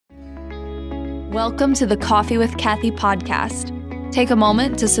Welcome to the Coffee with Kathy podcast. Take a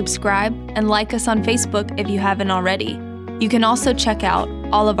moment to subscribe and like us on Facebook if you haven't already. You can also check out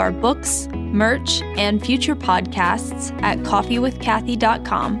all of our books, merch, and future podcasts at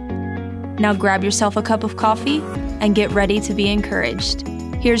coffeewithkathy.com. Now grab yourself a cup of coffee and get ready to be encouraged.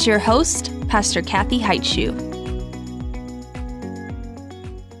 Here's your host, Pastor Kathy Heitschuh.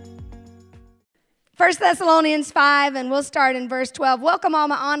 1 Thessalonians 5, and we'll start in verse 12. Welcome all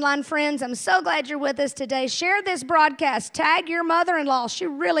my online friends. I'm so glad you're with us today. Share this broadcast. Tag your mother-in-law. She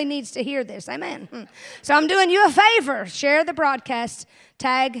really needs to hear this. Amen. So I'm doing you a favor. Share the broadcast.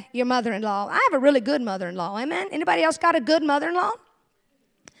 Tag your mother-in-law. I have a really good mother-in-law. Amen. Anybody else got a good mother-in-law?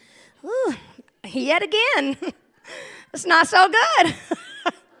 Ooh, yet again. It's not so good.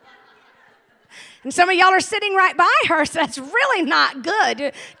 And some of y'all are sitting right by her, so that's really not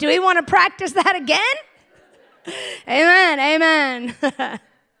good. Do we want to practice that again? Amen, amen.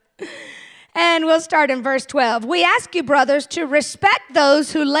 And we'll start in verse 12. We ask you, brothers, to respect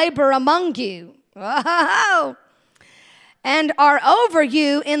those who labor among you and are over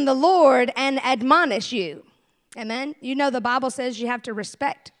you in the Lord and admonish you. Amen. You know the Bible says you have to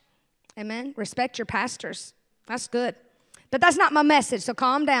respect. Amen. Respect your pastors. That's good. But that's not my message, so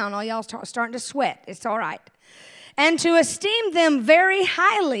calm down. All y'all starting to sweat. It's all right. And to esteem them very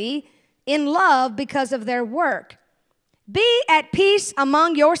highly in love because of their work. Be at peace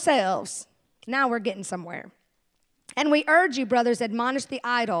among yourselves. Now we're getting somewhere. And we urge you, brothers, admonish the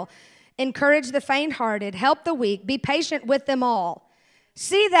idle, encourage the faint-hearted, help the weak, be patient with them all.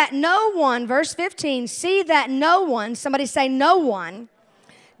 See that no one, verse 15, see that no one, somebody say no one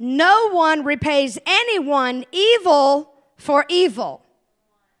repays anyone evil for evil.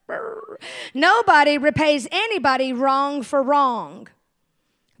 Nobody repays anybody wrong for wrong.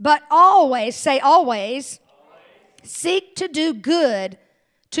 But always, say always, seek to do good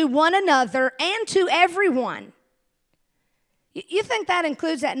to one another and to everyone. You think that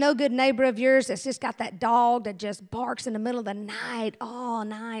includes that no good neighbor of yours that's just got that dog that just barks in the middle of the night all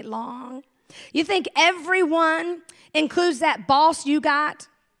night long? You think everyone includes that boss you got?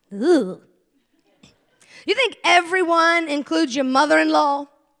 Ugh. You think everyone includes your mother-in-law?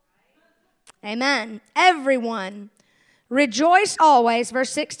 Amen. Everyone. Rejoice always, verse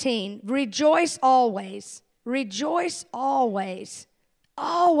 16. Rejoice always. Rejoice always.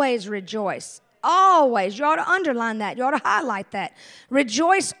 Always rejoice. Always. You ought to underline that. You ought to highlight that.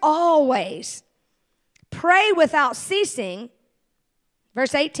 Rejoice always. Pray without ceasing.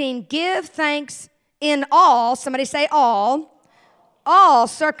 Verse 18. Give thanks in all. Somebody say all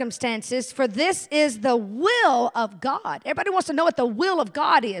circumstances, for this is the will of God. Everybody wants to know what the will of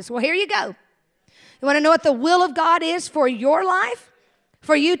God is. Well, here you go. You want to know what the will of God is for your life?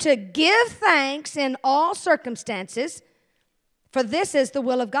 For you to give thanks in all circumstances, for this is the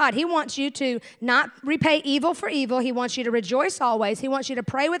will of God. He wants you to not repay evil for evil. He wants you to rejoice always. He wants you to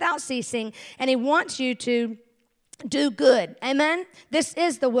pray without ceasing, and he wants you to do good. Amen? This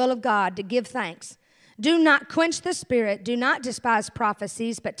is the will of God, to give thanks. Do not quench the spirit. Do not despise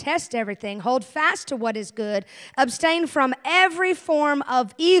prophecies, but test everything. Hold fast to what is good. Abstain from every form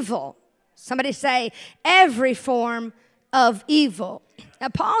of evil. Somebody say, every form of evil. Now,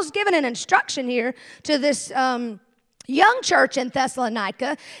 Paul's given an instruction here to this young church in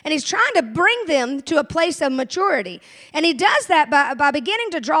Thessalonica, and he's trying to bring them to a place of maturity. And he does that by beginning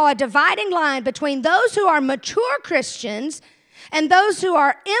to draw a dividing line between those who are mature Christians and those who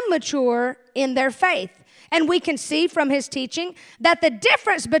are immature in their faith. And we can see from his teaching that the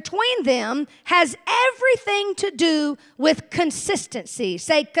difference between them has everything to do with consistency.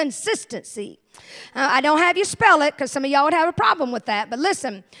 Say consistency. I don't have you spell it because some of y'all would have a problem with that. But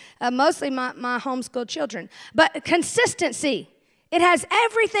listen, mostly my homeschool children. But consistency. It has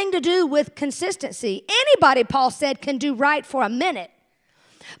everything to do with consistency. Anybody, Paul said, can do right for a minute.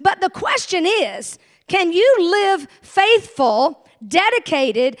 But the question is, can you live faithful,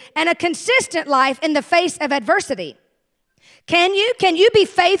 dedicated, and a consistent life in the face of adversity? Can you? Can you be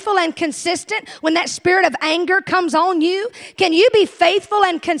faithful and consistent when that spirit of anger comes on you? Can you be faithful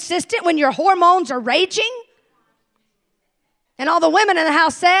and consistent when your hormones are raging? And all the women in the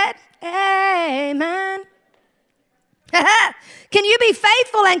house said, amen. Can you be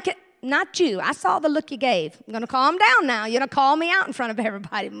faithful and not you. I saw the look you gave. I'm going to calm down now. You're going to call me out in front of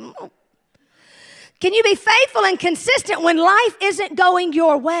everybody. Can you be faithful and consistent when life isn't going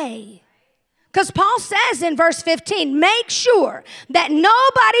your way? Because Paul says in verse 15, make sure that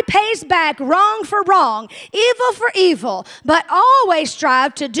nobody pays back wrong for wrong, evil for evil, but always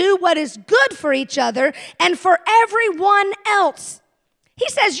strive to do what is good for each other and for everyone else. He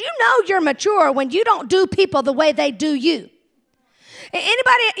says, you know you're mature when you don't do people the way they do you.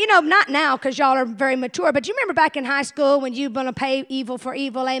 Anybody, not now because y'all are very mature, but you remember back in high school when you were going to pay evil for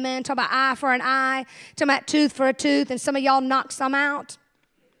evil, amen? Talk about eye for an eye, talking about tooth for a tooth, and some of y'all knocked some out.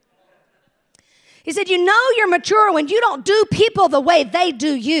 He said, you're mature when you don't do people the way they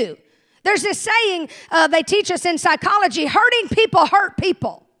do you. There's this saying they teach us in psychology, hurting people hurt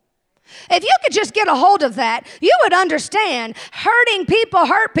people. If you could just get a hold of that, you would understand hurting people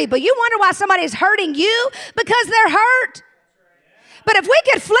hurt people. You wonder why somebody's hurting you? Because they're hurt. But if we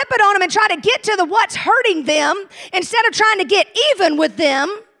could flip it on them and try to get to what's hurting them instead of trying to get even with them,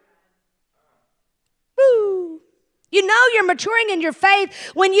 you're maturing in your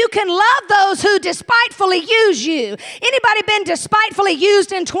faith when you can love those who despitefully use you. Anybody been despitefully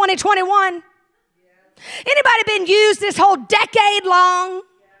used in 2021? Anybody been used this whole decade long?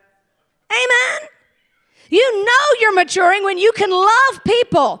 Amen. You're maturing when you can love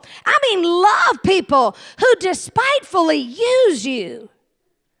people. Love people who despitefully use you.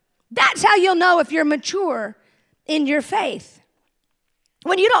 That's how you'll know if you're mature in your faith.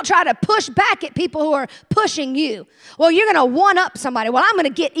 When you don't try to push back at people who are pushing you. Well, you're going to one-up somebody. Well, I'm going to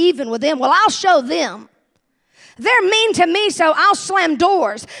get even with them. Well, I'll show them. They're mean to me, so I'll slam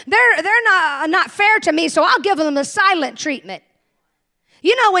doors. They're not fair to me, so I'll give them the silent treatment.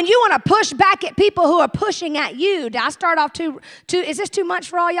 When you want to push back at people who are pushing at you, did I start off is this too much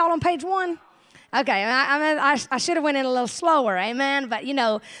for all y'all on page 1? Okay, I should have went in a little slower, amen. But,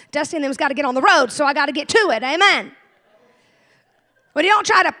 Dusty and them's got to get on the road, so I got to get to it, amen. When you don't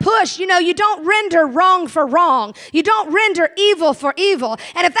try to push, you don't render wrong for wrong. You don't render evil for evil.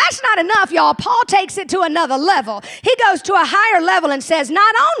 And if that's not enough, y'all, Paul takes it to another level. He goes to a higher level and says,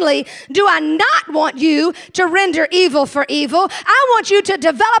 not only do I not want you to render evil for evil, I want you to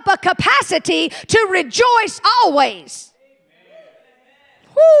develop a capacity to rejoice always.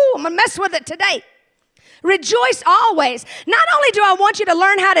 Woo, I'm going to mess with it today. Rejoice always. Not only do I want you to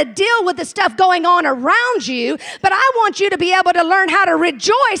learn how to deal with the stuff going on around you, but I want you to be able to learn how to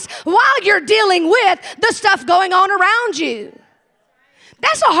rejoice while you're dealing with the stuff going on around you.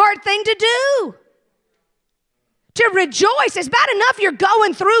 That's a hard thing to do. To rejoice. It's bad enough you're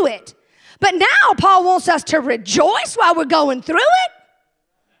going through it. But now Paul wants us to rejoice while we're going through it.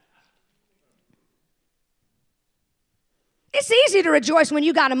 It's easy to rejoice when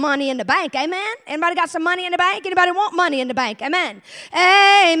you got money in the bank, amen? Anybody got some money in the bank? Anybody want money in the bank, amen?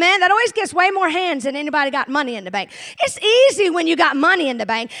 Amen. That always gets way more hands than anybody got money in the bank. It's easy when you got money in the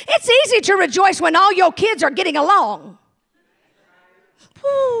bank. It's easy to rejoice when all your kids are getting along.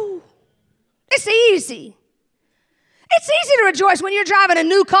 Whew. It's easy. It's easy to rejoice when you're driving a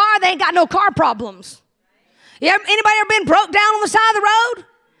new car, they ain't got no car problems. Anybody ever been broke down on the side of the road?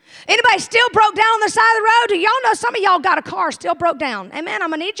 Anybody still broke down on the side of the road? Do y'all know some of y'all got a car still broke down? Amen. I'm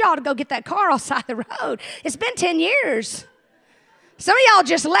going to need y'all to go get that car off the side of the road. It's been 10 years. Some of y'all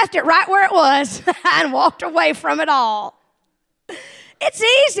just left it right where it was and walked away from it all. It's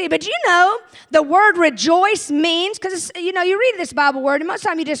easy, but the word rejoice means, because, you read this Bible word, and most of the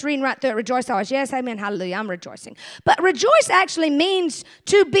time you're just reading right through it. Rejoice always. Yes, amen, hallelujah, I'm rejoicing. But rejoice actually means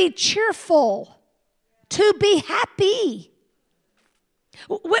to be cheerful, to be happy.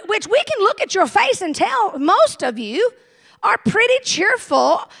 Which we can look at your face and tell most of you are pretty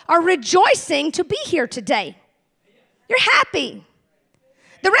cheerful, are rejoicing to be here today. You're happy.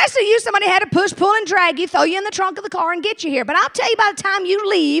 The rest of you, somebody had to push, pull, and drag you, throw you in the trunk of the car and get you here. But I'll tell you, by the time you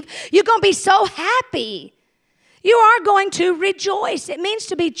leave, you're going to be so happy. You are going to rejoice. It means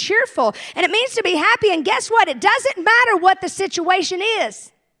to be cheerful, and it means to be happy. And guess what? It doesn't matter what the situation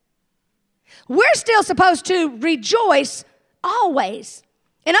is. We're still supposed to rejoice always.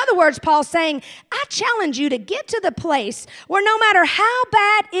 In other words, Paul's saying, I challenge you to get to the place where no matter how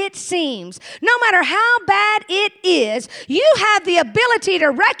bad it seems, no matter how bad it is, you have the ability to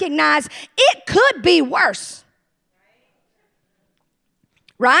recognize it could be worse.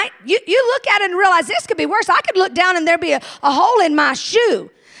 Right? You look at it and realize this could be worse. I could look down and there'd be a hole in my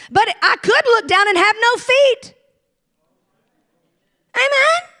shoe. But I could look down and have no feet.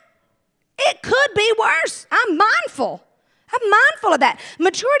 Amen? It could be worse. I'm mindful of that.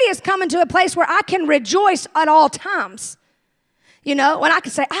 Maturity is coming to a place where I can rejoice at all times. When I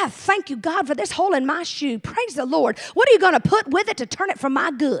can say, thank you, God, for this hole in my shoe. Praise the Lord. What are you going to put with it to turn it for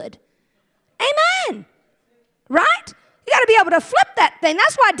my good? Amen. Right? You got to be able to flip that thing.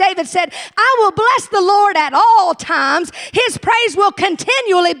 That's why David said, I will bless the Lord at all times. His praise will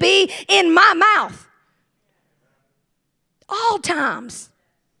continually be in my mouth. All times.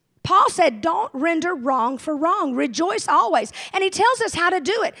 Paul said, don't render wrong for wrong. Rejoice always. And he tells us how to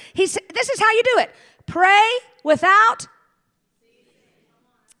do it. He said, this is how you do it. Pray without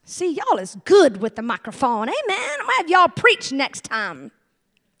See, y'all is good with the microphone. Amen. I'm going to have y'all preach next time.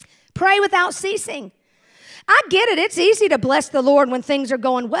 Pray without ceasing. I get it. It's easy to bless the Lord when things are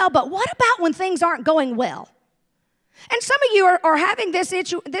going well, but what about when things aren't going well? And some of you are having this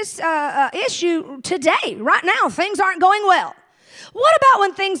issue today, right now. Things aren't going well. What about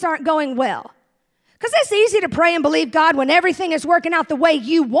when things aren't going well? Because it's easy to pray and believe God when everything is working out the way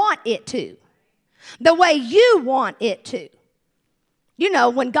you want it to. The way you want it to. You know,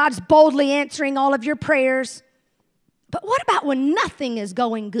 when God's boldly answering all of your prayers. But what about when nothing is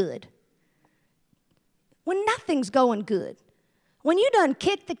going good? When nothing's going good. When you done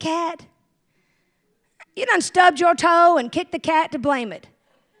kicked the cat. You done stubbed your toe and kicked the cat to blame it.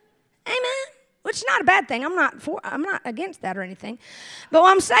 Amen. Which is not a bad thing. I'm not against that or anything. But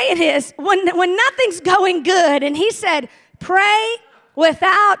what I'm saying is, when nothing's going good, and he said, pray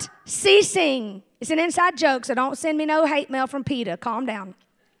without ceasing. It's an inside joke, so don't send me no hate mail from PETA. Calm down.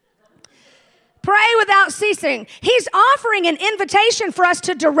 Pray without ceasing. He's offering an invitation for us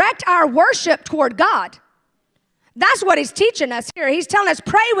to direct our worship toward God. That's what he's teaching us here. He's telling us,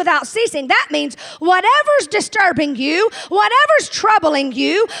 pray without ceasing. That means whatever's disturbing you, whatever's troubling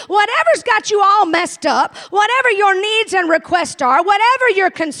you, whatever's got you all messed up, whatever your needs and requests are, whatever your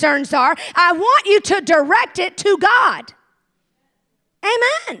concerns are, I want you to direct it to God.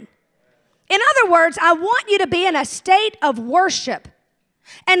 Amen. In other words, I want you to be in a state of worship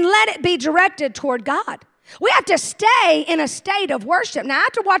and let it be directed toward God. We have to stay in a state of worship. Now,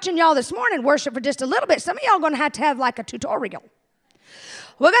 after watching y'all this morning worship for just a little bit, some of y'all are going to have like a tutorial.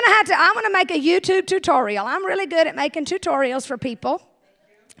 I'm going to make a YouTube tutorial. I'm really good at making tutorials for people.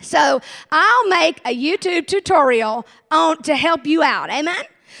 So I'll make a YouTube tutorial to help you out. Amen?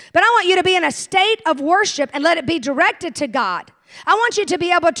 But I want you to be in a state of worship and let it be directed to God. I want you to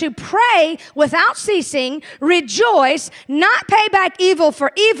be able to pray without ceasing, rejoice, not pay back evil for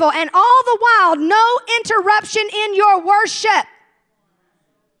evil, and all the while, no interruption in your worship.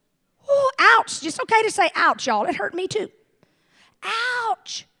 Ooh, ouch. It's okay to say ouch, y'all. It hurt me too.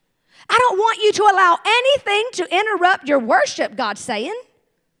 Ouch. I don't want you to allow anything to interrupt your worship, God's saying.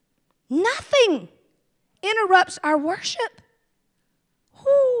 Nothing interrupts our worship.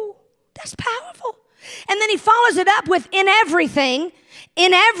 Ooh, that's powerful. And then he follows it up with in everything.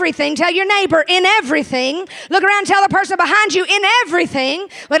 Tell your neighbor, in everything. Look around and tell the person behind you, in everything.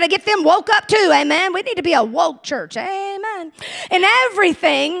 We're going to get them woke up too, amen. We need to be a woke church, amen. In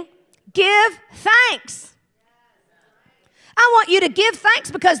everything, give thanks. I want you to give thanks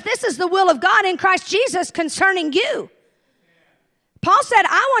because this is the will of God in Christ Jesus concerning you. Paul said,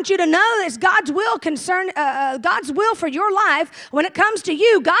 I want you to know that it's God's will for your life. When it comes to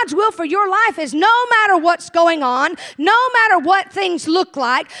you, God's will for your life is no matter what's going on, no matter what things look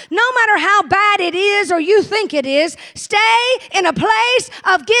like, no matter how bad it is or you think it is, stay in a place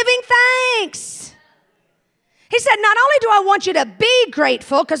of giving thanks. He said, not only do I want you to be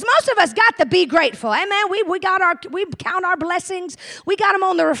grateful, because most of us got to be grateful. Amen. We count our blessings. We got them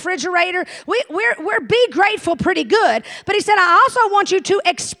on the refrigerator. We're be grateful pretty good. But he said, I also want you to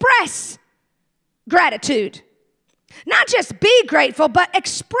express gratitude. Not just be grateful, but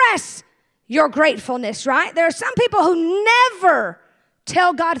express your gratefulness, right? There are some people who never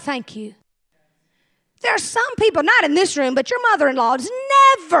tell God thank you. There are some people, not in this room, but your mother-in-law has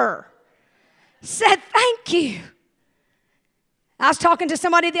never said thank you. I was talking to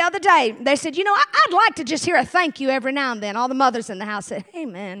somebody the other day. They said, you know, I'd like to just hear a thank you every now and then. All the mothers in the house said,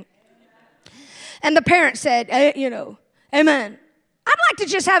 amen. And the parents said, amen. I'd like to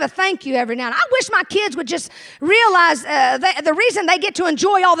just have a thank you every now and then. I wish my kids would just realize the reason they get to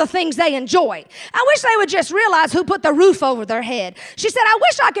enjoy all the things they enjoy. I wish they would just realize who put the roof over their head. She said, I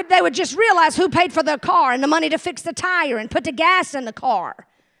wish they would just realize who paid for their car and the money to fix the tire and put the gas in the car.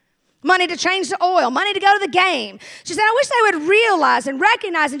 Money to change the oil, money to go to the game. She said, I wish they would realize and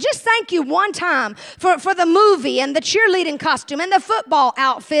recognize and just thank you one time for the movie and the cheerleading costume and the football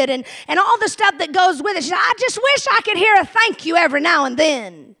outfit and all the stuff that goes with it. She said, I just wish I could hear a thank you every now and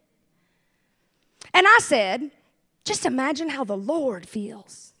then. And I said, just imagine how the Lord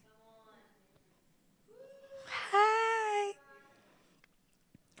feels. Hi.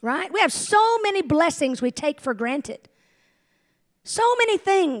 Right? We have so many blessings we take for granted. So many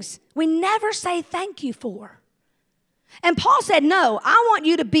things we never say thank you for. And Paul said, no, I want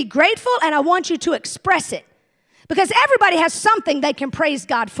you to be grateful and I want you to express it. Because everybody has something they can praise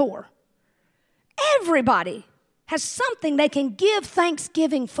God for. Everybody has something they can give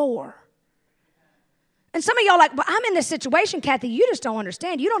thanksgiving for. And some of y'all are like, well, I'm in this situation, Kathy. You just don't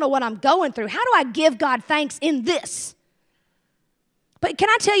understand. You don't know what I'm going through. How do I give God thanks in this? But can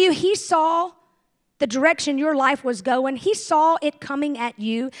I tell you, he saw the direction your life was going. He saw it coming at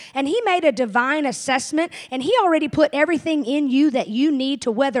you, and he made a divine assessment, and he already put everything in you that you need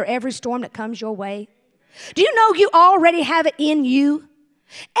to weather every storm that comes your way. Do you know you already have it in you?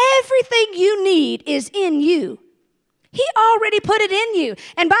 Everything you need is in you. He already put it in you.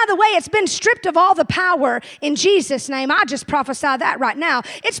 And by the way, it's been stripped of all the power in Jesus' name. I just prophesy that right now.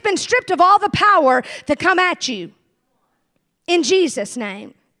 It's been stripped of all the power to come at you in Jesus'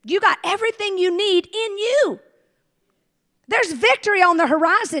 name. You got everything you need in you. There's victory on the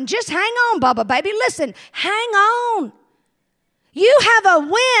horizon. Just hang on, Bubba, baby. Listen, hang on. You have a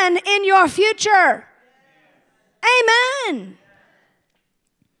win in your future. Amen.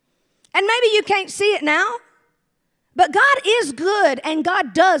 And maybe you can't see it now, but God is good and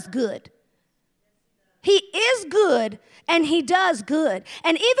God does good. He is good and he does good.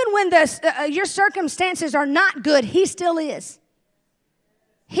 And even when your circumstances are not good, he still is.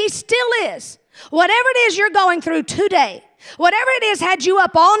 He still is. Whatever it is you're going through today, whatever it is had you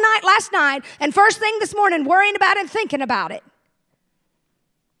up all night last night and first thing this morning worrying about it and thinking about it,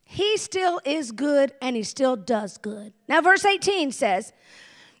 he still is good and he still does good. Now verse 18 says,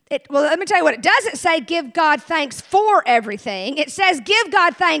 well, let me tell you what it doesn't say, give God thanks for everything. It says give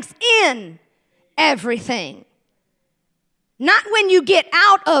God thanks in everything. Not when you get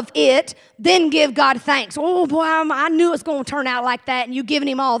out of it, then give God thanks. Oh, boy, I knew it was going to turn out like that, and you giving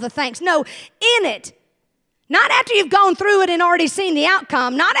him all the thanks. No, in it. Not after you've gone through it and already seen the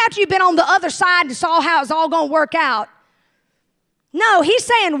outcome. Not after you've been on the other side and saw how it's all going to work out. No, he's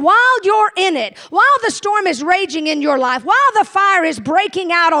saying while you're in it, while the storm is raging in your life, while the fire is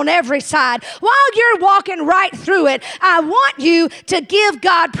breaking out on every side, while you're walking right through it, I want you to give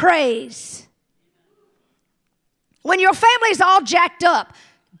God praise. When your family's all jacked up,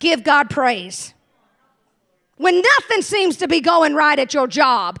 give God praise. When nothing seems to be going right at your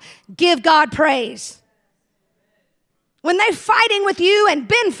job, give God praise. When they're fighting with you and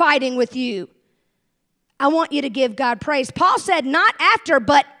been fighting with you, I want you to give God praise. Paul said not after,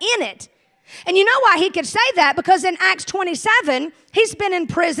 but in it. And you know why he could say that? Because in Acts 27, he's been in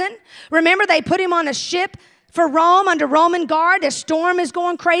prison. Remember, they put him on a ship for Rome under Roman guard. A storm is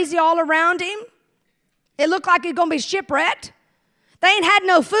going crazy all around him. It looked like he's going to be shipwrecked. They ain't had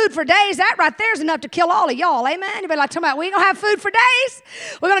no food for days. That right there is enough to kill all of y'all. Amen? You'll be like, talking about, we ain't going to have food for days.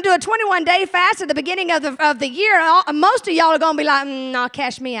 We're going to do a 21-day fast at the beginning of the year. Most of y'all are going to be like, no,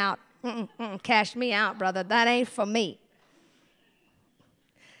 cash me out. Cash me out, brother. That ain't for me.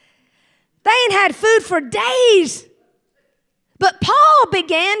 They ain't had food for days. But Paul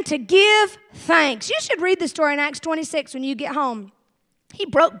began to give thanks. You should read the story in Acts 26 when you get home. He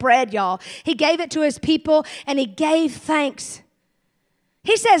broke bread, y'all. He gave it to his people, and he gave thanks.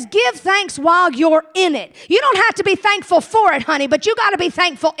 He says, give thanks while you're in it. You don't have to be thankful for it, honey, but you got to be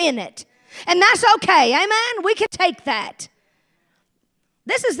thankful in it. And that's okay, amen? We can take that.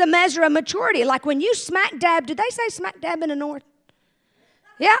 This is the measure of maturity. Like when you smack dab, did they say smack dab in the north?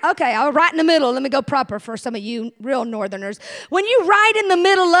 Yeah, okay, I was right in the middle. Let me go proper for some of you real northerners. When you're right in the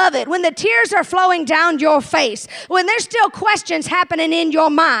middle of it, when the tears are flowing down your face, when there's still questions happening in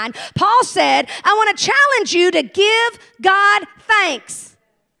your mind, Paul said, I want to challenge you to give God thanks.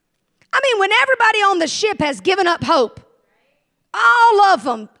 I mean, when everybody on the ship has given up hope, all of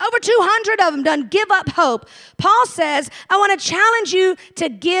them, over 200 of them done give up hope. Paul says, I want to challenge you to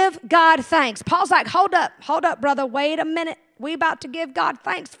give God thanks. Paul's like, hold up, brother, wait a minute. We about to give God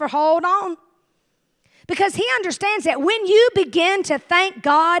thanks for hold on. Because he understands that when you begin to thank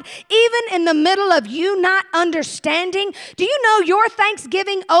God, even in the middle of you not understanding, do you know your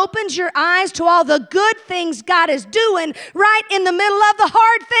thanksgiving opens your eyes to all the good things God is doing right in the middle of the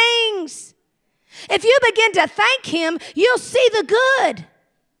hard things? If you begin to thank him, you'll see the good.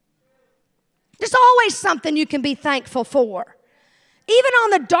 There's always something you can be thankful for. Even on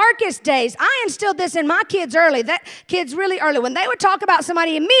the darkest days, I instilled this in my kids early, kids really early. When they would talk about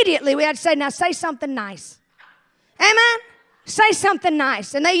somebody immediately, we had to say, now say something nice. Amen? Say something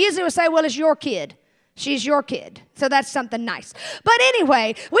nice. And they usually would say, well, it's your kid. She's your kid. So that's something nice. But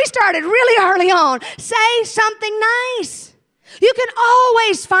anyway, we started really early on. Say something nice. You can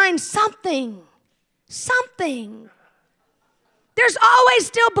always find something. Something. There's always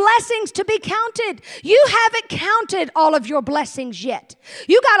still blessings to be counted. You haven't counted all of your blessings yet.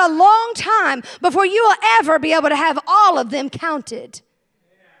 You got a long time before you will ever be able to have all of them counted.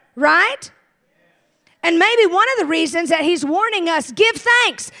 Right? And maybe one of the reasons that he's warning us, give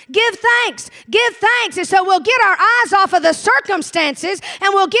thanks, give thanks, give thanks. And so we'll get our eyes off of the circumstances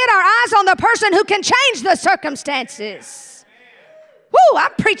and we'll get our eyes on the person who can change the circumstances. Woo,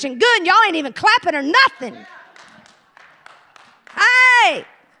 I'm preaching good and y'all ain't even clapping or nothing. Hey!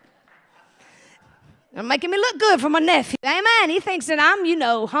 I'm making me look good for my nephew. Amen. He thinks that I'm,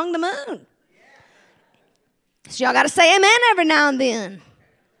 hung the moon. So y'all got to say amen every now and then.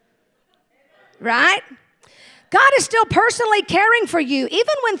 Right? God is still personally caring for you.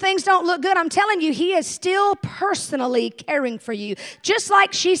 Even when things don't look good, I'm telling you, He is still personally caring for you. Just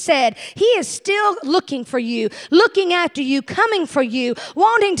like she said, He is still looking for you, looking after you, coming for you,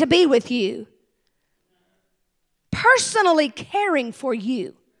 wanting to be with you. Personally caring for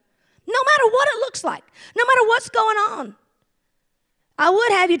you. No matter what it looks like, no matter what's going on. I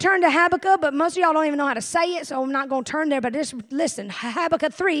would have you turn to Habakkuk, but most of y'all don't even know how to say it, so I'm not going to turn there. But just listen,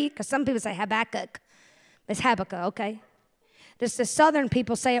 Habakkuk 3, because some people say Habakkuk. It's Habakkuk, okay? The southern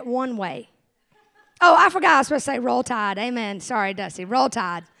people say it one way. Oh, I forgot I was supposed to say roll tide. Amen. Sorry, Dusty. Roll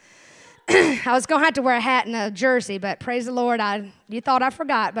tide. I was going to have to wear a hat and a jersey, but praise the Lord, you thought I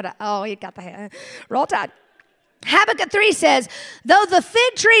forgot, but you got the hat. Roll tide. Habakkuk 3 says, though the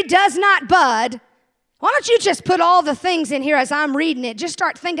fig tree does not bud, why don't you just put all the things in here as I'm reading it? Just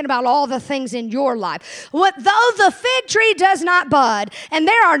start thinking about all the things in your life. Though the fig tree does not bud, and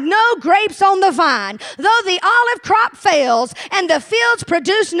there are no grapes on the vine, though the olive crop fails, and the fields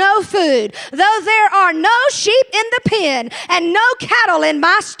produce no food, though there are no sheep in the pen, and no cattle in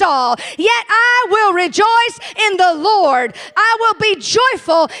my stall, yet I will rejoice in the Lord. I will be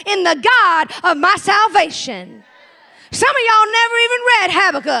joyful in the God of my salvation. Some of y'all never even read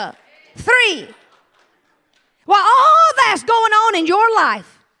Habakkuk 3. While all that's going on in your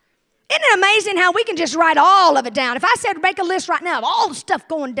life, isn't it amazing how we can just write all of it down? If I said make a list right now of all the stuff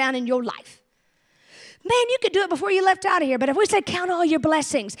going down in your life, man, you could do it before you left out of here. But if we say count all your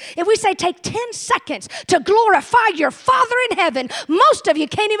blessings, if we say take 10 seconds to glorify your Father in heaven, most of you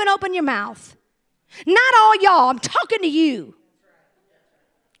can't even open your mouth. Not all y'all, I'm talking to you.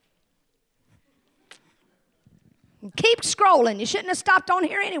 Keep scrolling. You shouldn't have stopped on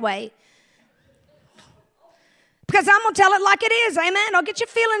here anyway. Because I'm going to tell it like it is, amen? Don't get your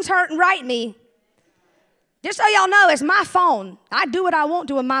feelings hurt and write me. Just so y'all know, it's my phone. I do what I want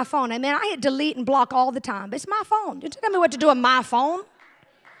to with my phone, amen? I hit delete and block all the time. It's my phone. You tell me what to do with my phone?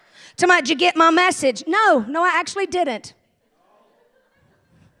 Did you get my message? No, I actually didn't.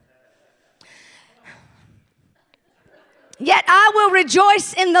 Yet I will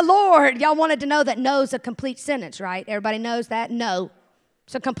rejoice in the Lord. Y'all wanted to know that no's a complete sentence, right? Everybody knows that? No.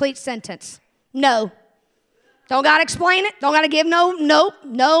 It's a complete sentence. No. Don't got to explain it. Don't got to give no.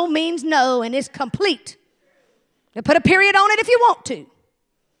 No means no, and it's complete. You put a period on it if you want to.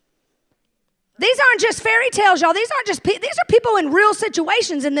 These aren't just fairy tales, y'all. These are people in real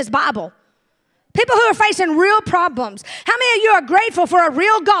situations in this Bible. People who are facing real problems. How many of you are grateful for a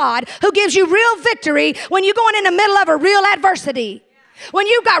real God who gives you real victory when you're going in the middle of a real adversity? When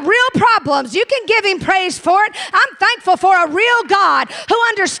you've got real problems, you can give Him praise for it. I'm thankful for a real God who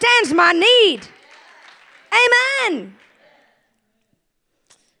understands my need. Amen.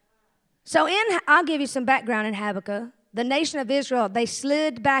 So I'll give you some background in Habakkuk. The nation of Israel, they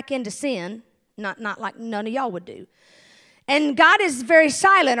slid back into sin, not like none of y'all would do. And God is very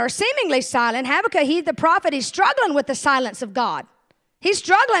silent or seemingly silent. Habakkuk, the prophet, he's struggling with the silence of God. He's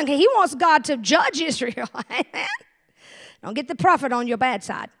struggling. He wants God to judge Israel. Amen. Don't get the prophet on your bad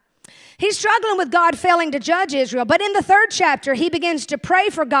side. He's struggling with God failing to judge Israel. But in the 3rd chapter, he begins to pray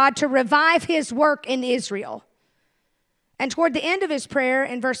for God to revive His work in Israel. And toward the end of his prayer,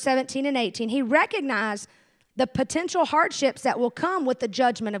 in verse 17 and 18, he recognized the potential hardships that will come with the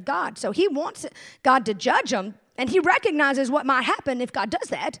judgment of God. So he wants God to judge them, and he recognizes what might happen if God does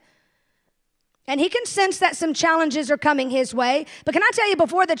that. And he can sense that some challenges are coming his way. But can I tell you,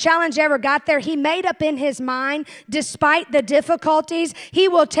 before the challenge ever got there, he made up in his mind, despite the difficulties, he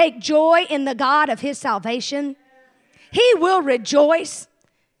will take joy in the God of his salvation. He will rejoice.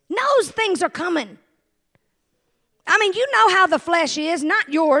 Knows things are coming. I mean, you know how the flesh is,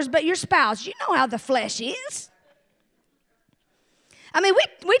 not yours, but your spouse. You know how the flesh is. I mean,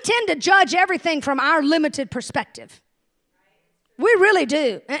 we tend to judge everything from our limited perspective. We really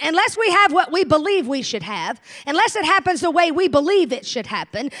do. Unless we have what we believe we should have, unless it happens the way we believe it should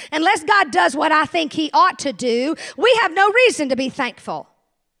happen, unless God does what I think He ought to do, we have no reason to be thankful.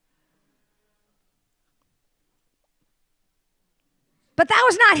 But that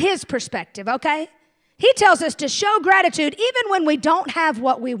was not His perspective, okay? He tells us to show gratitude even when we don't have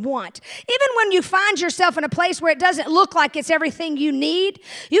what we want. Even when you find yourself in a place where it doesn't look like it's everything you need,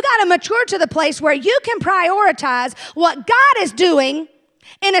 you got to mature to the place where you can prioritize what God is doing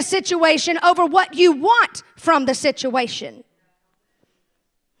in a situation over what you want from the situation.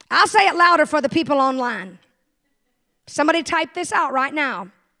 I'll say it louder for the people online. Somebody type this out right now.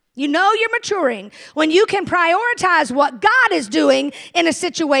 You know you're maturing when you can prioritize what God is doing in a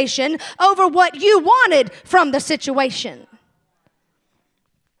situation over what you wanted from the situation.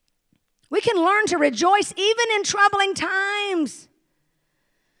 We can learn to rejoice even in troubling times.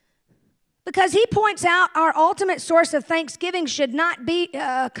 Because he points out our ultimate source of thanksgiving should not be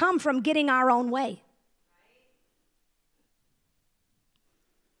come from getting our own way.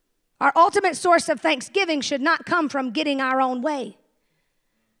 Our ultimate source of thanksgiving should not come from getting our own way.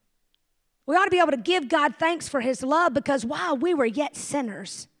 We ought to be able to give God thanks for his love because while we were yet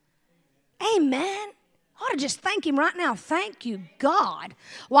sinners, amen. I ought to just thank him right now. Thank you, God.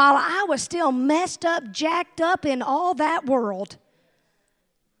 While I was still messed up, jacked up in all that world.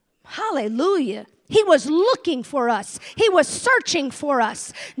 Hallelujah. He was looking for us. He was searching for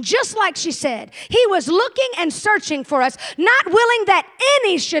us. Just like she said, he was looking and searching for us, not willing that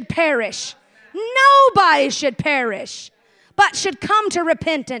any should perish. Nobody should perish, but should come to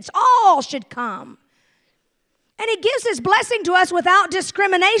repentance. All should come. And he gives his blessing to us without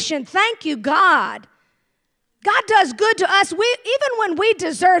discrimination. Thank you, God. God does good to us even when we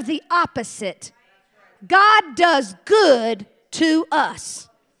deserve the opposite. God does good to us.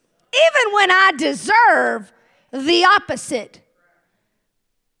 Even when I deserve the opposite.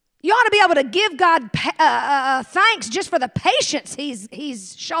 You ought to be able to give God thanks just for the patience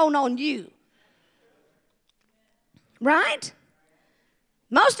he's shown on you. Right?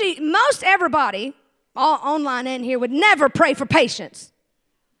 Most everybody, all online in here, would never pray for patience.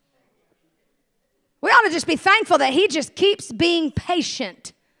 We ought to just be thankful that he just keeps being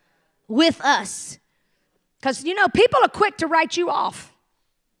patient with us. Because, people are quick to write you off.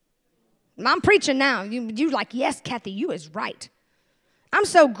 I'm preaching now. You like, yes, Kathy, you is right. I'm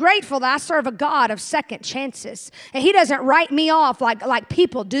so grateful that I serve a God of second chances. And he doesn't write me off like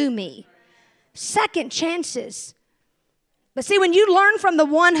people do me. Second chances. But see, when you learn from the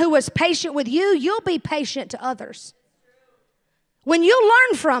one who was patient with you, you'll be patient to others. When you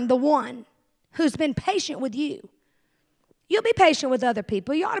learn from the one who's been patient with you, you'll be patient with other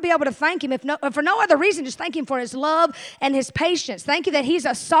people. You ought to be able to thank him, if for no other reason, just thank him for his love and his patience. Thank you that he's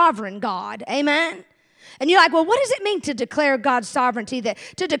a sovereign God. Amen? And you're like, well, what does it mean to declare God's sovereignty,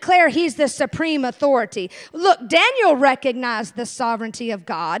 to declare he's the supreme authority? Look, Daniel recognized the sovereignty of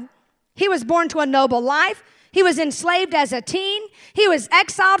God. He was born to a noble life. He was enslaved as a teen. He was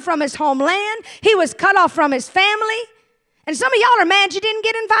exiled from his homeland. He was cut off from his family. And some of y'all are mad you didn't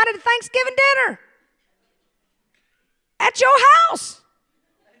get invited to Thanksgiving dinner at your house.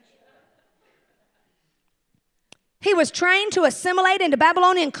 He was trained to assimilate into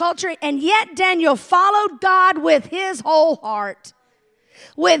Babylonian culture, and yet Daniel followed God with his whole heart.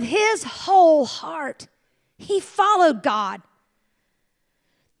 With his whole heart. He followed God.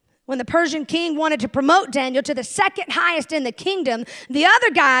 When the Persian king wanted to promote Daniel to the second highest in the kingdom, the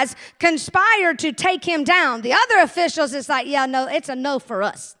other guys conspired to take him down. The other officials is like, yeah, no, it's a no for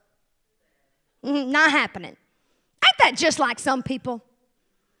us. Not happening. Ain't that just like some people?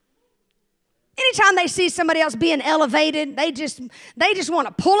 Anytime they see somebody else being elevated, they just want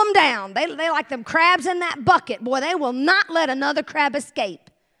to pull them down. They like them crabs in that bucket. Boy, they will not let another crab escape.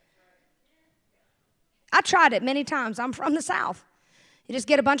 I tried it many times. I'm from the South. You just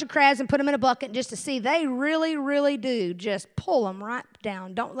get a bunch of crabs and put them in a bucket just to see. They really, really do just pull them right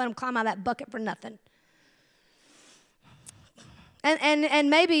down. Don't let them climb out of that bucket for nothing. And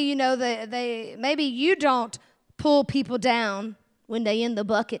maybe, maybe you don't pull people down when they in the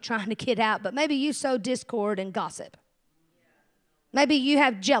bucket trying to get out, but maybe you sow discord and gossip. Maybe you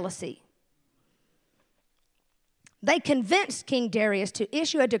have jealousy. They convinced King Darius to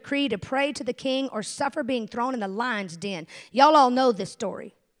issue a decree to pray to the king or suffer being thrown in the lion's den. Y'all all know this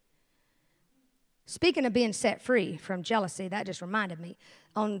story. Speaking of being set free from jealousy, that just reminded me.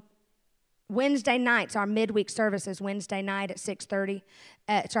 On Wednesday nights, our midweek service is Wednesday night at 6:30.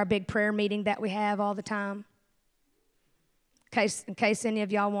 It's our big prayer meeting that we have all the time. In case any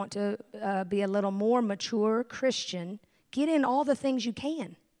of y'all want to be a little more mature Christian, get in all the things you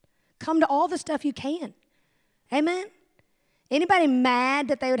can. Come to all the stuff you can. Amen? Anybody mad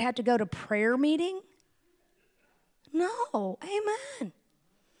that they would have to go to prayer meeting? No. Amen.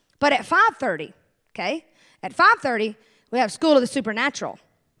 But at 5:30, okay? At 5:30, we have School of the Supernatural.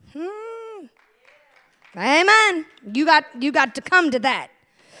 Amen. You got to come to that.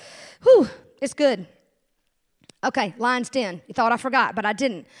 Whew, it's good. Okay, lion's den. You thought I forgot, but I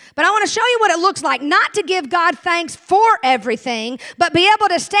didn't. But I want to show you what it looks like not to give God thanks for everything, but be able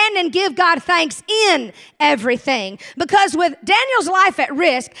to stand and give God thanks in everything. Because with Daniel's life at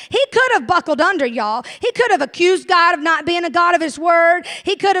risk, he could have buckled under, y'all. He could have accused God of not being a God of his word.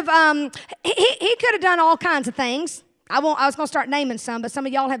 He could have he could have done all kinds of things. I was going to start naming some, but some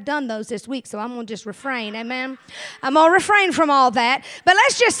of y'all have done those this week, so I'm going to just refrain, amen? I'm going to refrain from all that. But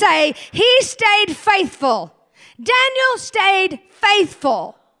let's just say he stayed faithful. Daniel stayed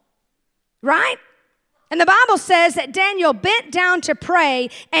faithful, right? And the Bible says that Daniel bent down to pray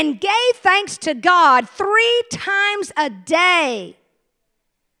and gave thanks to God 3 times a day.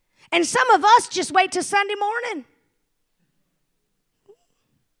 And some of us just wait till Sunday morning.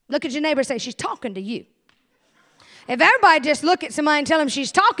 Look at your neighbor and say, she's talking to you. If everybody just look at somebody and tell them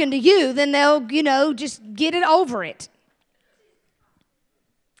she's talking to you, then they'll, just get it over it.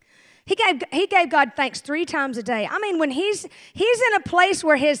 He gave God thanks 3 times a day. I mean, when he's in a place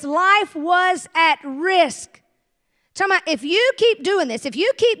where his life was at risk. Talking about, if you keep doing this, if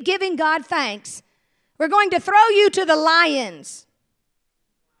you keep giving God thanks, we're going to throw you to the lions.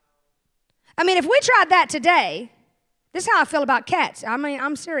 I mean, if we tried that today, this is how I feel about cats. I mean,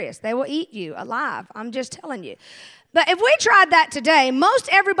 I'm serious. They will eat you alive. I'm just telling you. But if we tried that today, most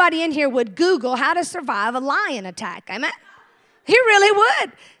everybody in here would Google how to survive a lion attack. Amen? He really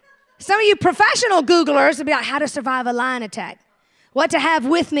would. Some of you professional Googlers would be like, how to survive a lion attack. What to have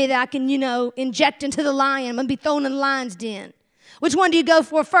with me that I can, inject into the lion. I'm going to be thrown in the lion's den. Which one do you go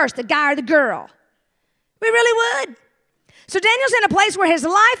for first, the guy or the girl? We really would. So Daniel's in a place where his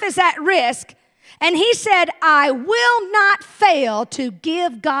life is at risk, and he said, I will not fail to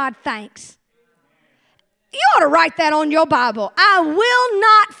give God thanks. You ought to write that on your Bible. I will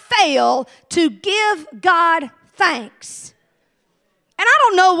not fail to give God thanks. And I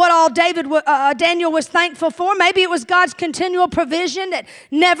don't know what all Daniel was thankful for. Maybe it was God's continual provision that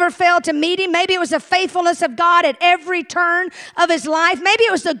never failed to meet him. Maybe it was the faithfulness of God at every turn of his life. Maybe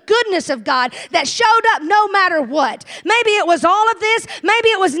it was the goodness of God that showed up no matter what. Maybe it was all of this. Maybe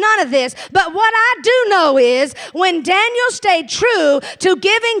it was none of this. But what I do know is when Daniel stayed true to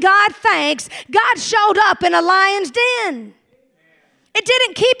giving God thanks, God showed up in a lion's den. It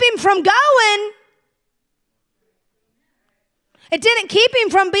didn't keep him from going. It didn't keep him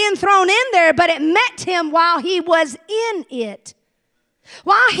from being thrown in there, but it met him while he was in it.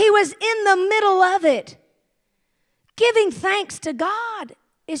 While he was in the middle of it. Giving thanks to God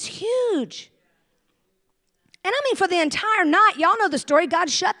is huge. And I mean, for the entire night, y'all know the story, God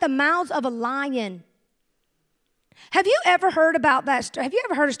shut the mouths of a lion. Have you ever heard about that story? Have you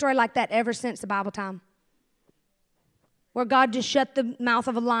ever heard a story like that ever since the Bible time? Where God just shut the mouth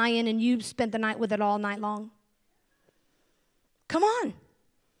of a lion and you spent the night with it all night long? Come on.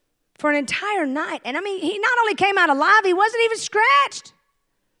 For an entire night. And I mean, he not only came out alive, he wasn't even scratched.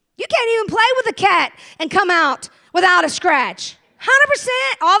 You can't even play with a cat and come out without a scratch. 100%.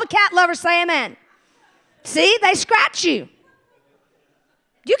 All the cat lovers say amen. See, they scratch you.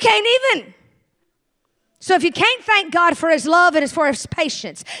 You can't even. So if you can't thank God for his love and for his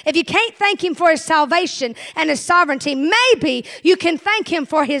patience, if you can't thank him for his salvation and his sovereignty, maybe you can thank him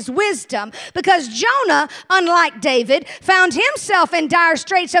for his wisdom, because Jonah, unlike David, found himself in dire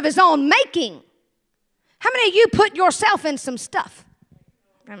straits of his own making. How many of you put yourself in some stuff?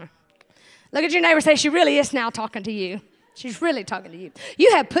 Look at your neighbor and say, she really is now talking to you. She's really talking to you.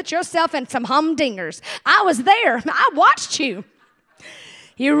 You have put yourself in some humdingers. I was there. I watched you.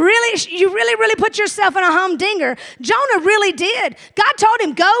 You really put yourself in a humdinger. Jonah really did. God told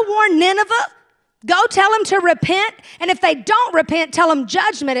him, go warn Nineveh. Go tell them to repent. And if they don't repent, tell them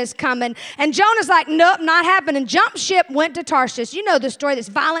judgment is coming. And Jonah's like, nope, not happening. Jumped ship, went to Tarshish. You know the story. This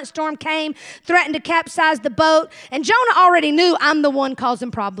violent storm came, threatened to capsize the boat. And Jonah already knew, I'm the one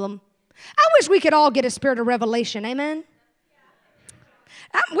causing problem. I wish we could all get a spirit of revelation. Amen.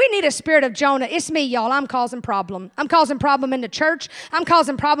 We need a spirit of Jonah. It's me, y'all. I'm causing problem. I'm causing problem in the church. I'm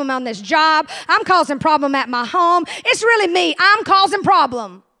causing problem on this job. I'm causing problem at my home. It's really me. I'm causing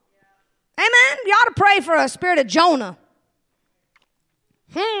problem. Amen? You ought to pray for a spirit of Jonah.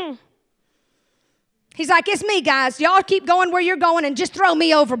 He's like, it's me, guys. Y'all keep going where you're going and just throw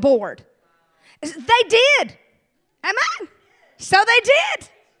me overboard. They did. Amen? So they did.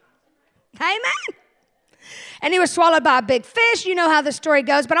 Amen? And he was swallowed by a big fish. You know how the story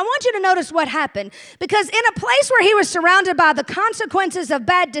goes. But I want you to notice what happened. Because in a place where he was surrounded by the consequences of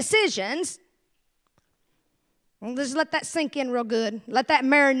bad decisions, well, just let that sink in real good. Let that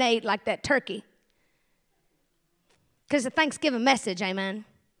marinate like that turkey. Because the Thanksgiving message, amen.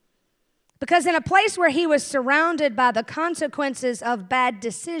 Because in a place where he was surrounded by the consequences of bad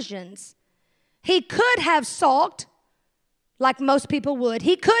decisions, he could have sulked like most people would.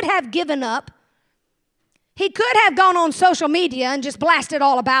 He could have given up. He could have gone on social media and just blasted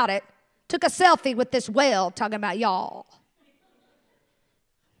all about it. Took a selfie with this whale talking about y'all.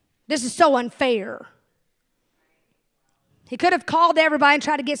 This is so unfair. He could have called everybody and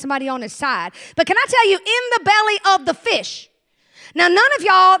tried to get somebody on his side. But can I tell you, in the belly of the fish. Now, none of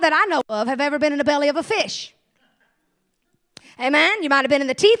y'all that I know of have ever been in the belly of a fish. Amen? You might have been in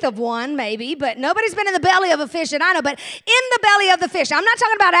the teeth of one, maybe, but nobody's been in the belly of a fish that I know. But in the belly of the fish, I'm not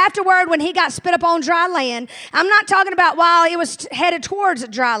talking about afterward when he got spit up on dry land. I'm not talking about while he was headed towards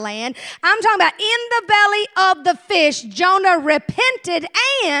dry land. I'm talking about in the belly of the fish, Jonah repented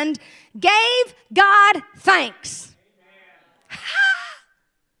and gave God thanks.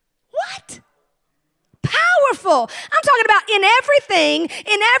 What? Powerful. I'm talking about in everything,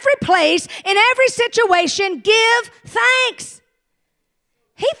 in every place, in every situation, give thanks.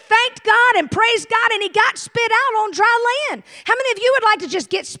 He thanked God and praised God, and he got spit out on dry land. How many of you would like to just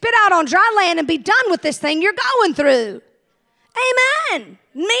get spit out on dry land and be done with this thing you're going through? Amen.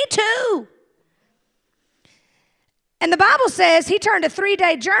 Me too. And the Bible says he turned a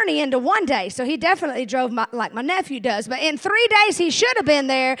 3-day journey into 1 day. So he definitely drove like my nephew does. But in 3 days, he should have been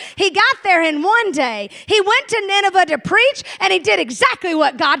there. He got there in 1 day. He went to Nineveh to preach, and he did exactly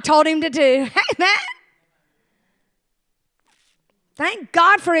what God told him to do. Amen. Thank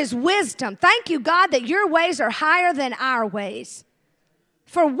God for his wisdom. Thank you, God, that your ways are higher than our ways.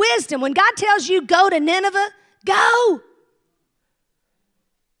 For wisdom, when God tells you go to Nineveh, go.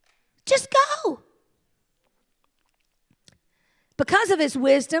 Just go. Because of his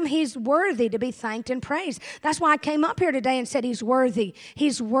wisdom, he's worthy to be thanked and praised. That's why I came up here today and said he's worthy.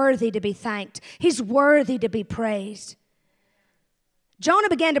 He's worthy to be thanked. He's worthy to be praised. Jonah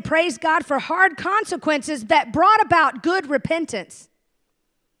began to praise God for hard consequences that brought about good repentance.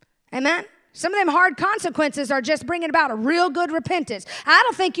 Amen? Some of them hard consequences are just bringing about a real good repentance. I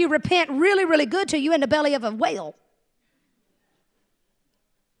don't think you repent really, really good till you're in the belly of a whale.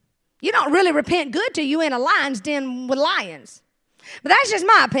 You don't really repent good till you're in a lion's den with lions. But that's just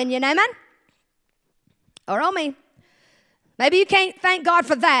my opinion, amen? Or on me. Maybe you can't thank God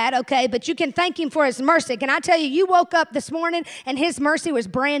for that, okay, but you can thank him for his mercy. Can I tell you, you woke up this morning and his mercy was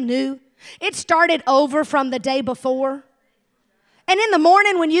brand new. It started over from the day before. And in the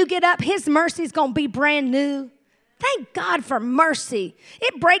morning when you get up, his mercy is going to be brand new. Thank God for mercy.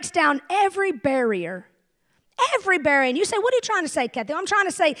 It breaks down every barrier. Every barrier. And you say, what are you trying to say, Kathy? I'm trying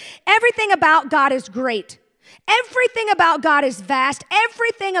to say everything about God is great. Everything about God is vast.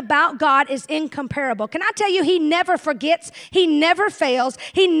 Everything about God is incomparable. Can I tell you, he never forgets, he never fails,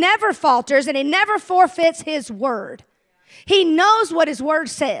 he never falters, and he never forfeits his word. He knows what his word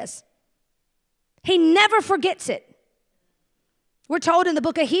says. He never forgets it. We're told in the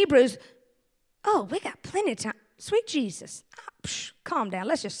book of Hebrews, oh, we got plenty of time. Sweet Jesus. Calm down.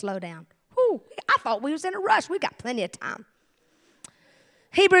 Let's just slow down. Whew, I thought we was in a rush. We got plenty of time.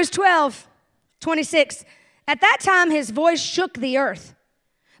 Hebrews 12:26. At that time, his voice shook the earth.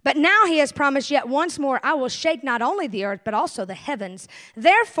 But now he has promised yet once more, I will shake not only the earth, but also the heavens.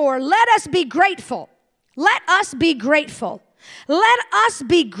 Therefore, let us be grateful. Let us be grateful. Let us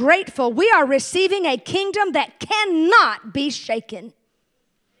be grateful. We are receiving a kingdom that cannot be shaken.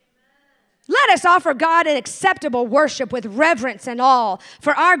 Let us offer God an acceptable worship with reverence and awe,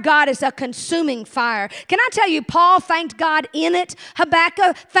 for our God is a consuming fire. Can I tell you, Paul thanked God in it.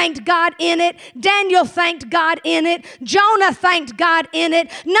 Habakkuk thanked God in it. Daniel thanked God in it. Jonah thanked God in it.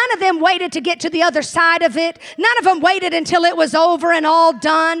 None of them waited to get to the other side of it. None of them waited until it was over and all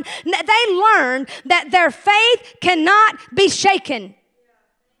done. They learned that their faith cannot be shaken.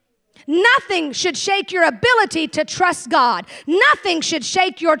 Nothing should shake your ability to trust God. Nothing should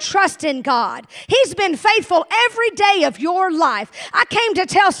shake your trust in God. He's been faithful every day of your life. I came to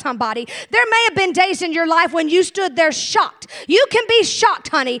tell somebody, there may have been days in your life when you stood there shocked. You can be shocked,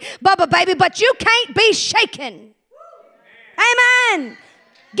 honey, Bubba baby, but you can't be shaken. Amen.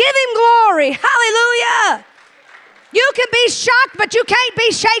 Give him glory. Hallelujah. You can be shocked, but you can't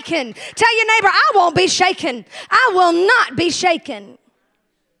be shaken. Tell your neighbor, I won't be shaken. I will not be shaken.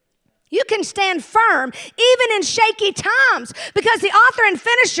 You can stand firm even in shaky times because the author and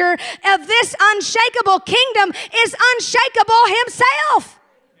finisher of this unshakable kingdom is unshakable himself.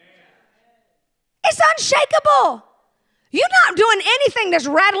 It's unshakable. You're not doing anything that's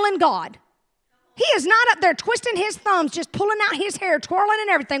rattling God. He is not up there twisting his thumbs, just pulling out his hair, twirling and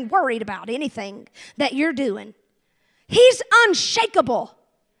everything, worried about anything that you're doing. He's unshakable.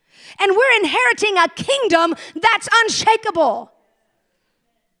 And we're inheriting a kingdom that's unshakable.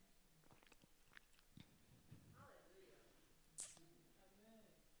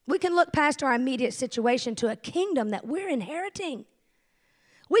 We can look past our immediate situation to a kingdom that we're inheriting.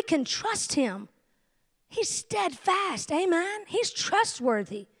 We can trust him. He's steadfast, amen? He's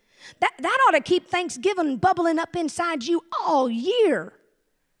trustworthy. That ought to keep Thanksgiving bubbling up inside you all year.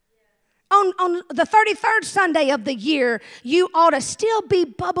 on the 33rd Sunday of the year, you ought to still be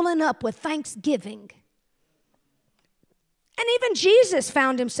bubbling up with thanksgiving. And even Jesus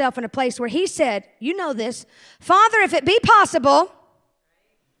found himself in a place where he said, you know this, Father, if it be possible,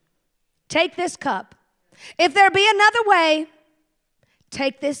 take this cup. If there be another way,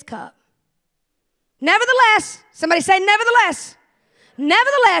 take this cup. Nevertheless, somebody say nevertheless.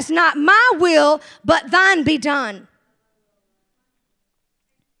 Nevertheless, not my will, but thine be done.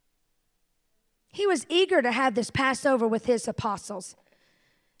 He was eager to have this Passover with his apostles,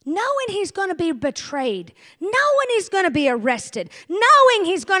 knowing he's going to be betrayed, knowing he's going to be arrested, knowing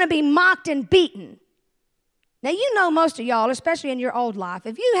he's going to be mocked and beaten. Now, you know most of y'all, especially in your old life,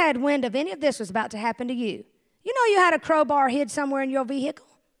 if you had wind of any of this was about to happen to you, you know you had a crowbar hid somewhere in your vehicle?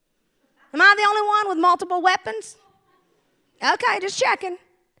 Am I the only one with multiple weapons? Okay, just checking.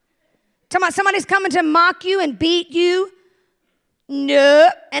 Talking about somebody's coming to mock you and beat you? No.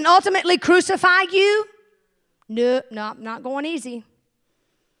 And ultimately crucify you? No, not going easy.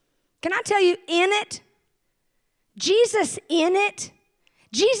 Can I tell you, in it, Jesus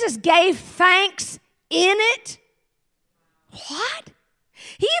gave thanks in it. What?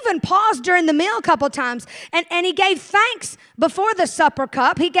 He even paused during the meal a couple times, and he gave thanks before the supper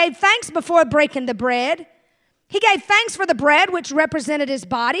cup. He gave thanks before breaking the bread. He gave thanks for the bread, which represented his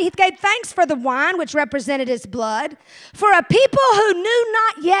body. He gave thanks for the wine, which represented his blood, for a people who knew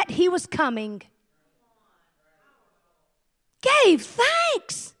not yet he was coming. Gave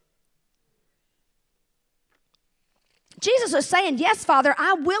thanks. Jesus was saying, yes, Father,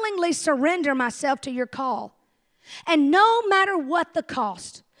 I willingly surrender myself to your call. And no matter what the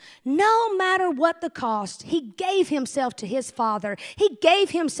cost, he gave himself to his Father. He gave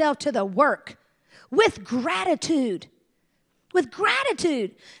himself to the work with gratitude.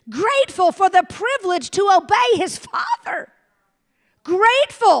 Grateful for the privilege to obey his Father.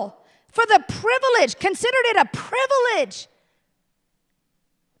 Grateful for the privilege, considered it a privilege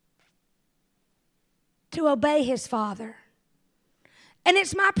to obey his Father. And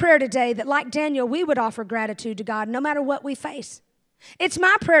it's my prayer today that, like Daniel, we would offer gratitude to God no matter what we face. It's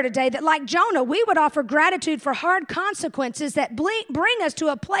my prayer today that, like Jonah, we would offer gratitude for hard consequences that bring us to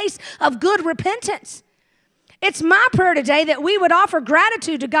a place of good repentance. It's my prayer today that we would offer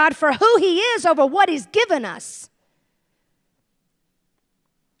gratitude to God for who he is over what he's given us.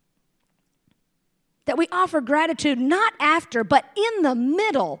 That we offer gratitude not after, but in the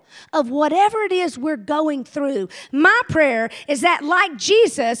middle of whatever it is we're going through. My prayer is that, like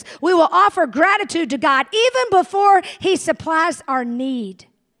Jesus, we will offer gratitude to God even before he supplies our need.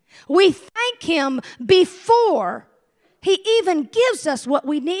 We thank him before he even gives us what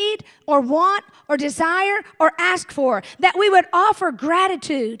we need or want or desire or ask for. That we would offer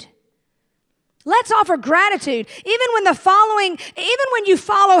gratitude. Let's offer gratitude. Even when you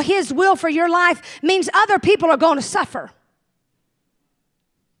follow his will for your life means other people are going to suffer.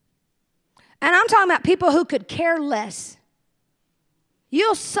 And I'm talking about people who could care less.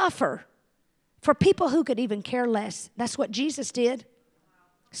 You'll suffer for people who could even care less. That's what Jesus did.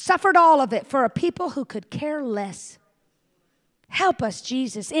 Suffered all of it for a people who could care less. Help us,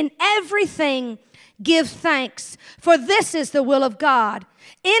 Jesus. In everything, give thanks, for this is the will of God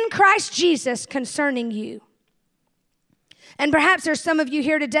in Christ Jesus concerning you. And perhaps there's some of you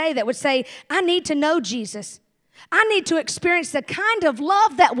here today that would say, I need to know Jesus. I need to experience the kind of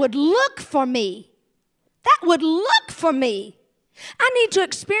love that would look for me. That would look for me. I need to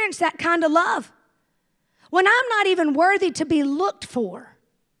experience that kind of love when I'm not even worthy to be looked for.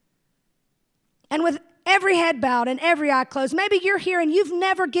 And with every head bowed and every eye closed, maybe you're here and you've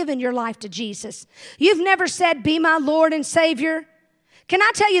never given your life to Jesus. You've never said, be my Lord and Savior. Can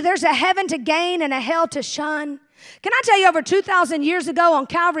I tell you there's a heaven to gain and a hell to shun? Can I tell you over 2,000 years ago on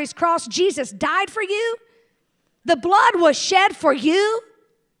Calvary's cross, Jesus died for you? The blood was shed for you.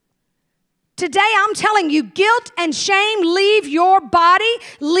 Today I'm telling you, guilt and shame leave your body,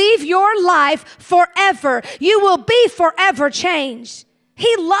 leave your life forever. You will be forever changed.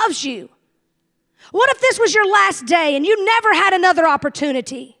 He loves you. What if this was your last day and you never had another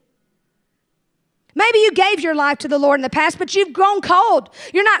opportunity? Maybe you gave your life to the Lord in the past, but you've grown cold.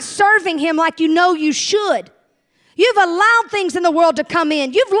 You're not serving him like you know you should. You've allowed things in the world to come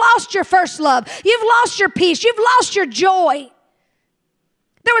in. You've lost your first love. You've lost your peace. You've lost your joy.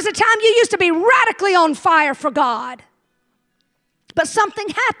 There was a time you used to be radically on fire for God, but something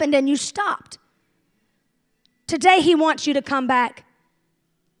happened and you stopped. Today he wants you to come back.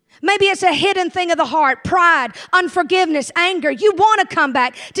 Maybe it's a hidden thing of the heart, pride, unforgiveness, anger. You want to come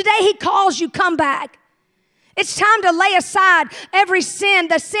back. Today he calls you, come back. It's time to lay aside every sin,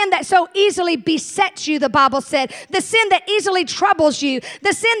 the sin that so easily besets you, the Bible said, the sin that easily troubles you,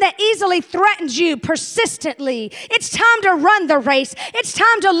 the sin that easily threatens you persistently. It's time to run the race. It's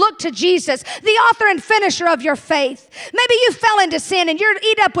time to look to Jesus, the author and finisher of your faith. Maybe you fell into sin and you're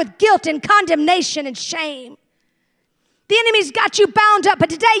eat up with guilt and condemnation and shame. The enemy's got you bound up, but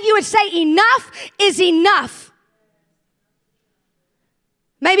today you would say enough is enough.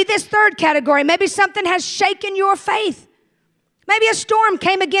 Maybe this third category, maybe something has shaken your faith. Maybe a storm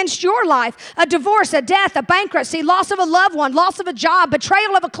came against your life, a divorce, a death, a bankruptcy, loss of a loved one, loss of a job,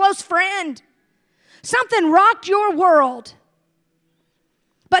 betrayal of a close friend. Something rocked your world.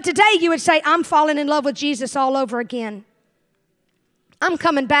 But today you would say, I'm falling in love with Jesus all over again. I'm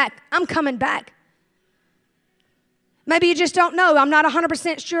coming back. I'm coming back. Maybe you just don't know. I'm not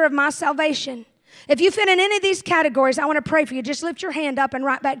 100% sure of my salvation. If you fit in any of these categories, I want to pray for you. Just lift your hand up and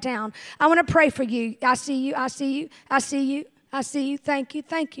right back down. I want to pray for you. I see you. I see you. I see you. I see you. Thank you.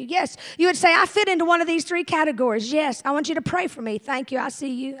 Thank you. Yes. You would say, I fit into one of these three categories. Yes. I want you to pray for me. Thank you. I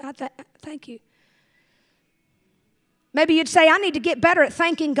see you. Thank you. Maybe you'd say, I need to get better at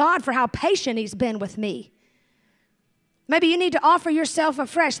thanking God for how patient He's been with me. Maybe you need to offer yourself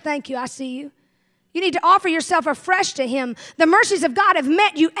afresh. Thank you. I see you. You need to offer yourself afresh to Him. The mercies of God have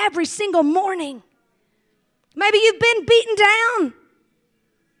met you every single morning. Maybe you've been beaten down.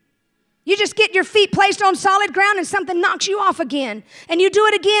 You just get your feet placed on solid ground and something knocks you off again. And you do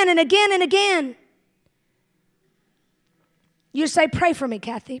it again and again and again. You say, pray for me,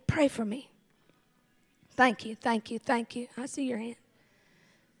 Kathy. Pray for me. Thank you, thank you, thank you. I see your hand.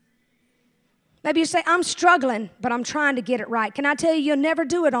 Maybe you say, I'm struggling, but I'm trying to get it right. Can I tell you, you'll never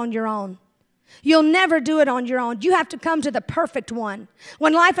do it on your own. You'll never do it on your own. You have to come to the perfect one.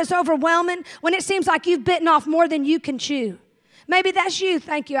 When life is overwhelming, when it seems like you've bitten off more than you can chew. Maybe that's you.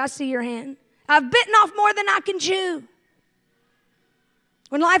 Thank you. I see your hand. I've bitten off more than I can chew.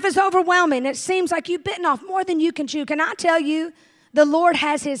 When life is overwhelming, it seems like you've bitten off more than you can chew. Can I tell you, the Lord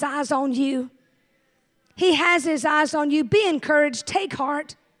has His eyes on you. He has His eyes on you. Be encouraged. Take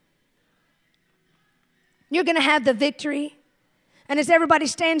heart. You're going to have the victory. And as everybody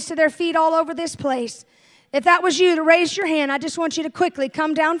stands to their feet all over this place, if that was you to raise your hand, I just want you to quickly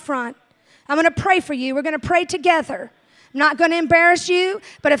come down front. I'm going to pray for you. We're going to pray together. I'm not going to embarrass you,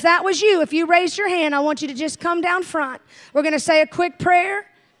 but if that was you, if you raised your hand, I want you to just come down front. We're going to say a quick prayer.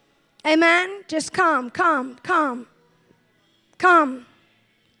 Amen. Just come.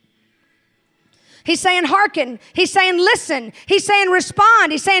 He's saying hearken. He's saying listen. He's saying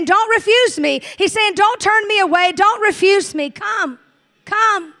respond. He's saying don't refuse me. He's saying don't turn me away. Don't refuse me. Come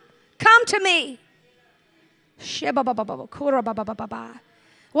to me.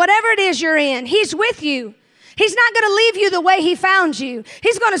 Whatever it is you're in, He's with you. He's not going to leave you the way He found you.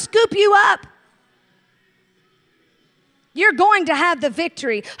 He's going to scoop you up. You're going to have the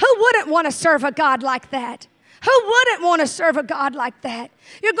victory. Who wouldn't want to serve a God like that? Who wouldn't want to serve a God like that?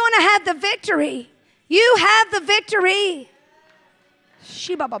 You're going to have the victory. You have the victory.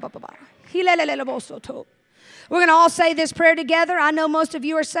 We're going to all say this prayer together. I know most of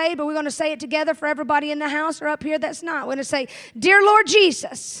you are saved, but we're going to say it together for everybody in the house or up here that's not. We're going to say, Dear Lord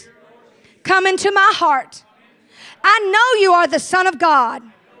Jesus, come into my heart. I know you are the Son of God,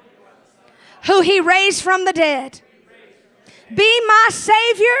 who He raised from the dead. Be my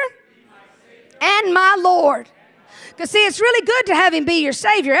Savior and my Lord. Because see, it's really good to have Him be your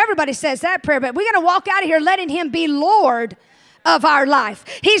Savior. Everybody says that prayer, but we're going to walk out of here letting Him be Lord of our life.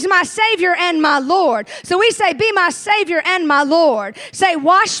 He's my Savior and my Lord. So we say, be my Savior and my Lord. Say,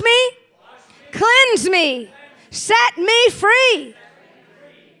 wash me, cleanse me, set me free.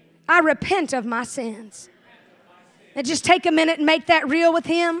 I repent of my sins. And just take a minute and make that real with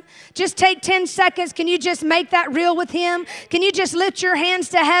Him. Just take 10 seconds. Can you just make that real with Him? Can you just lift your hands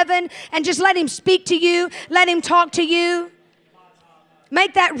to heaven and just let Him speak to you? Let Him talk to you.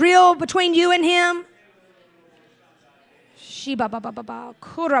 Make that real between you and Him.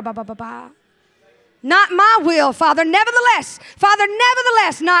 Not my will, Father, nevertheless,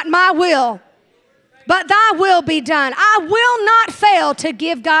 not my will, but Thy will be done. I will not fail to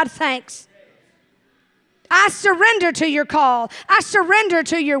give God thanks. I surrender to your call. I surrender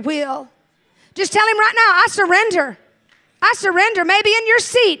to your will. Just tell Him right now, I surrender. I surrender. Maybe in your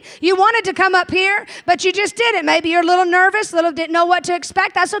seat, you wanted to come up here, but you just didn't. Maybe you're a little nervous, didn't know what to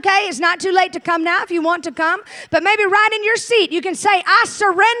expect. That's okay. It's not too late to come now if you want to come. But maybe right in your seat, you can say, I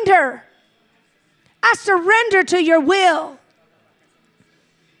surrender. I surrender to your will.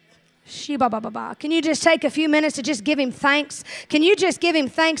 Can you just take a few minutes to just give him thanks? Can you just give him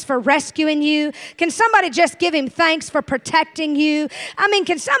thanks for rescuing you? Can somebody just give him thanks for protecting you? I mean,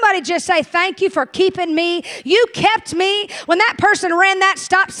 can somebody just say, thank you for keeping me? You kept me. When that person ran that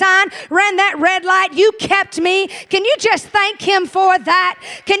stop sign, ran that red light, you kept me. Can you just thank him for that?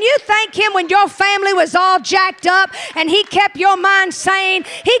 Can you thank him when your family was all jacked up and he kept your mind sane?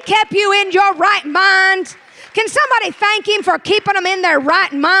 He kept you in your right mind. Can somebody thank him for keeping them in their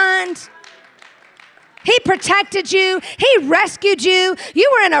right mind? He protected you. He rescued you.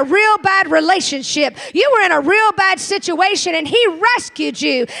 You were in a real bad relationship. You were in a real bad situation, and he rescued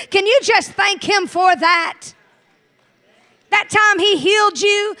you. Can you just thank him for that? That time he healed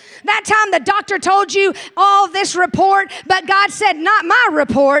you. That time the doctor told you all this report, but God said, not my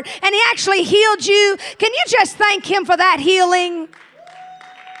report, and he actually healed you. Can you just thank him for that healing?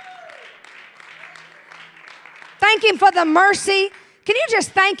 Thank him for the mercy. Can you just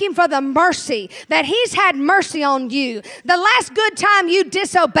thank him for the mercy that he's had mercy on you? The last good time you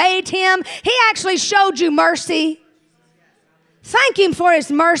disobeyed him, he actually showed you mercy. Thank him for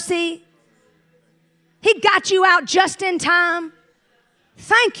his mercy. He got you out just in time.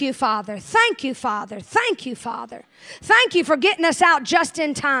 Thank you, Father. Thank you, Father. Thank you, Father. Thank you for getting us out just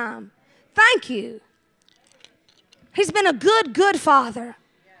in time. Thank you. He's been a good, good Father.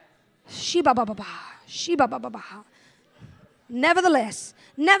 Nevertheless,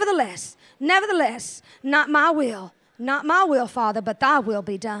 not my will, Father, but thy will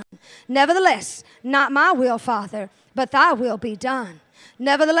be done. Nevertheless, not my will, Father, but thy will be done.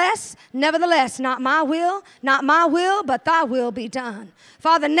 Nevertheless, not my will, but thy will be done.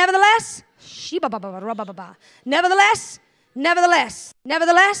 Father, nevertheless,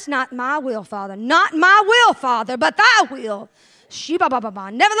 not my will, Father, but thy will.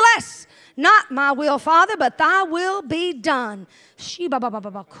 Nevertheless, not my will, Father, but thy will be done.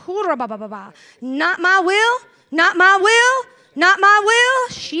 Not my will, not my will, not my will.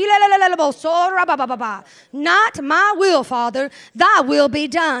 Not my will, Father, thy will be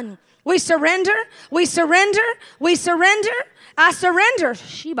done. We surrender, we surrender, we surrender. I surrender.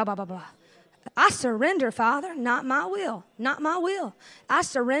 I surrender, Father, not my will, not my will. I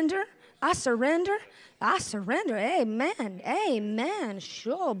surrender, I surrender. I surrender. Amen. Amen.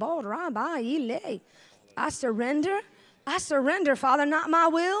 I surrender. I surrender, Father. Not my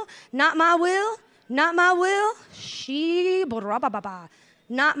will. Not my will. Not my will.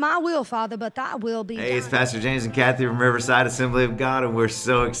 Not my will, Father, but thy will be done. Hey, it's Pastor James and Kathy from Riverside Assembly of God, and we're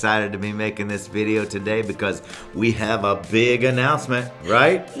so excited to be making this video today because we have a big announcement,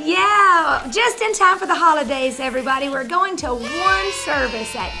 right? Yeah, just in time for the holidays, everybody. We're going to one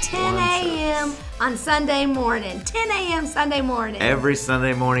service at 10 a.m. on Sunday morning. 10 a.m. Sunday morning. Every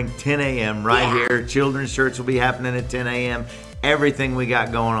Sunday morning, 10 a.m. right here. Children's Church will be happening at 10 a.m. Everything we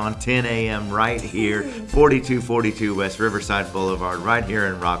got going on 10 a.m. right here, 4242 West Riverside Boulevard, right here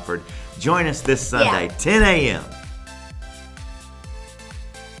in Rockford. Join us this Sunday, 10 a.m.